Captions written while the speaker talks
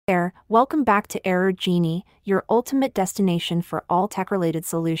there, welcome back to Error Genie, your ultimate destination for all tech-related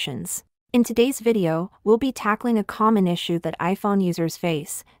solutions. In today's video, we'll be tackling a common issue that iPhone users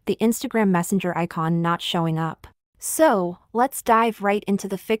face, the Instagram Messenger icon not showing up. So, let's dive right into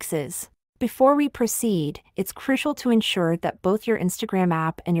the fixes. Before we proceed, it's crucial to ensure that both your Instagram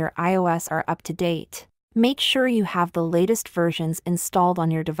app and your iOS are up to date. Make sure you have the latest versions installed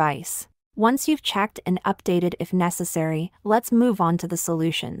on your device. Once you've checked and updated if necessary, let's move on to the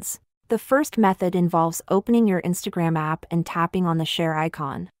solutions. The first method involves opening your Instagram app and tapping on the share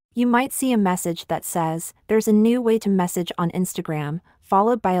icon. You might see a message that says, "There's a new way to message on Instagram,"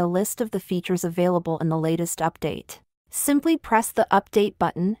 followed by a list of the features available in the latest update. Simply press the update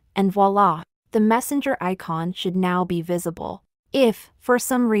button, and voila! The messenger icon should now be visible. If, for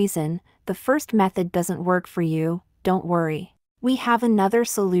some reason, the first method doesn't work for you, don't worry. We have another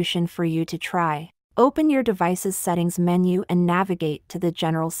solution for you to try. Open your device's settings menu and navigate to the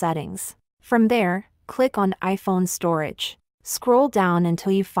general settings. From there, click on iPhone storage. Scroll down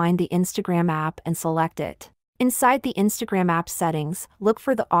until you find the Instagram app and select it. Inside the Instagram app settings, look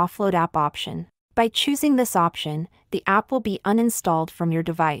for the offload app option. By choosing this option, the app will be uninstalled from your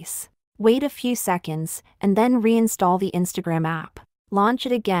device. Wait a few seconds, and then reinstall the Instagram app. Launch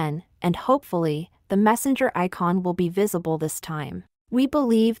it again, and hopefully, the messenger icon will be visible this time. We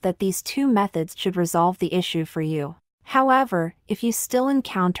believe that these two methods should resolve the issue for you. However, if you still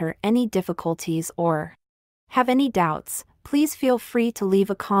encounter any difficulties or have any doubts, please feel free to leave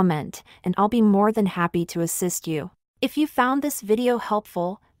a comment, and I'll be more than happy to assist you. If you found this video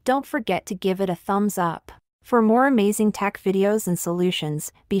helpful, don't forget to give it a thumbs up. For more amazing tech videos and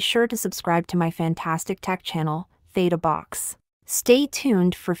solutions, be sure to subscribe to my fantastic tech channel, Theta Box. Stay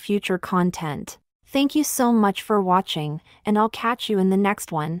tuned for future content. Thank you so much for watching, and I'll catch you in the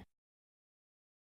next one.